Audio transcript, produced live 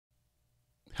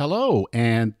Hello,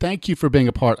 and thank you for being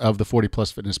a part of the 40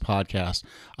 Plus Fitness Podcast.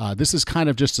 This is kind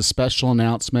of just a special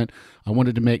announcement. I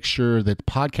wanted to make sure that the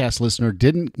podcast listener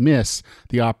didn't miss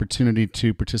the opportunity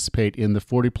to participate in the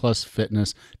 40 Plus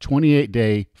Fitness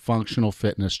 28-day Functional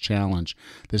Fitness Challenge.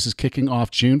 This is kicking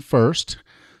off June 1st,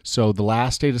 so the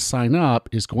last day to sign up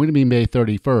is going to be May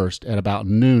 31st at about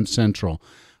noon Central.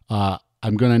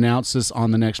 I'm going to announce this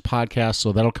on the next podcast,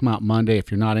 so that'll come out Monday.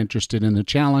 If you're not interested in the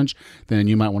challenge, then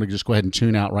you might want to just go ahead and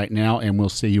tune out right now, and we'll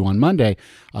see you on Monday.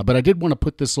 But I did want to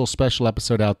put this little special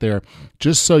episode out there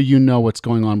just so you know what's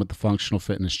going on with the Functional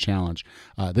Fitness Challenge.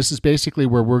 This is basically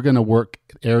where we're going to work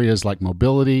areas like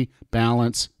mobility,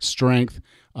 balance, strength,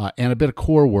 and a bit of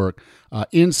core work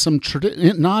in some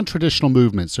non-traditional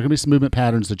movements. There are going to be some movement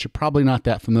patterns that you're probably not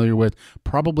that familiar with,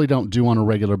 probably don't do on a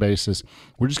regular basis.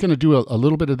 We're just going to do a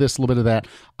little bit of this, a little bit of that.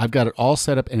 I've got it all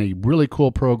set up in a really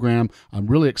cool program. I'm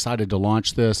really excited to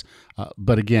launch this.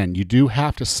 But again, you do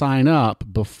have to sign up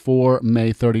before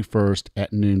May 31st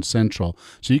at noon Central.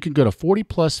 So you can go to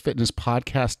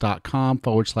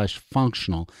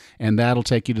 40plusfitnesspodcast.com/functional, and that'll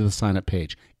take you to the sign up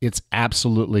page. It's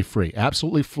absolutely free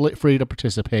to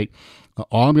participate.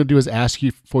 All I'm going to do is ask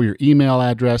you for your email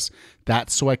address.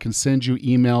 That's so I can send you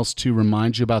emails to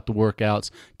remind you about the workouts,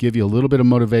 give you a little bit of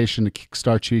motivation to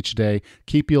kickstart you each day,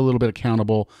 keep you a little bit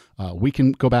accountable. We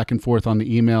can go back and forth on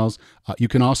the emails. You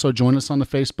can also join us on the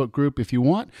Facebook group if you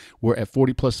want. We're at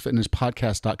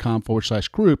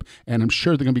 40plusfitnesspodcast.com/group, and I'm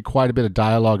sure there's going to be quite a bit of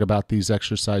dialogue about these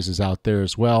exercises out there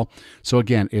as well. So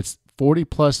again, it's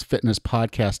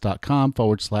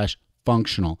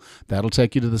 40plusfitnesspodcast.com/functional. That'll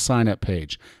take you to the sign-up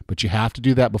page. But you have to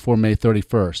do that before May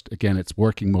 31st. Again, it's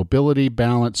working mobility,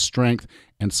 balance, strength,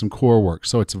 and some core work.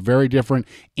 So it's very different,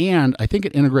 and I think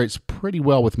it integrates pretty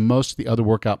well with most of the other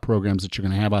workout programs that you're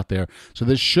going to have out there. So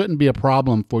this shouldn't be a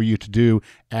problem for you to do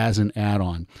as an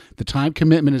add-on. The time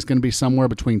commitment is going to be somewhere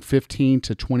between 15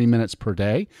 to 20 minutes per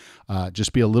day.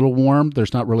 Just be a little warm.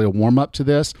 There's not really a warm-up to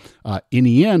this. In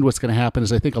the end, what's going to happen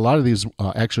is I think a lot of these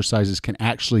exercises can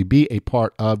actually be a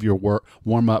part of your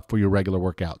warm-up for your regular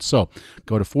workout. So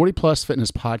go to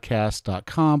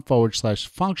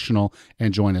 40plusfitnesspodcast.com/functional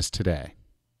and join us today.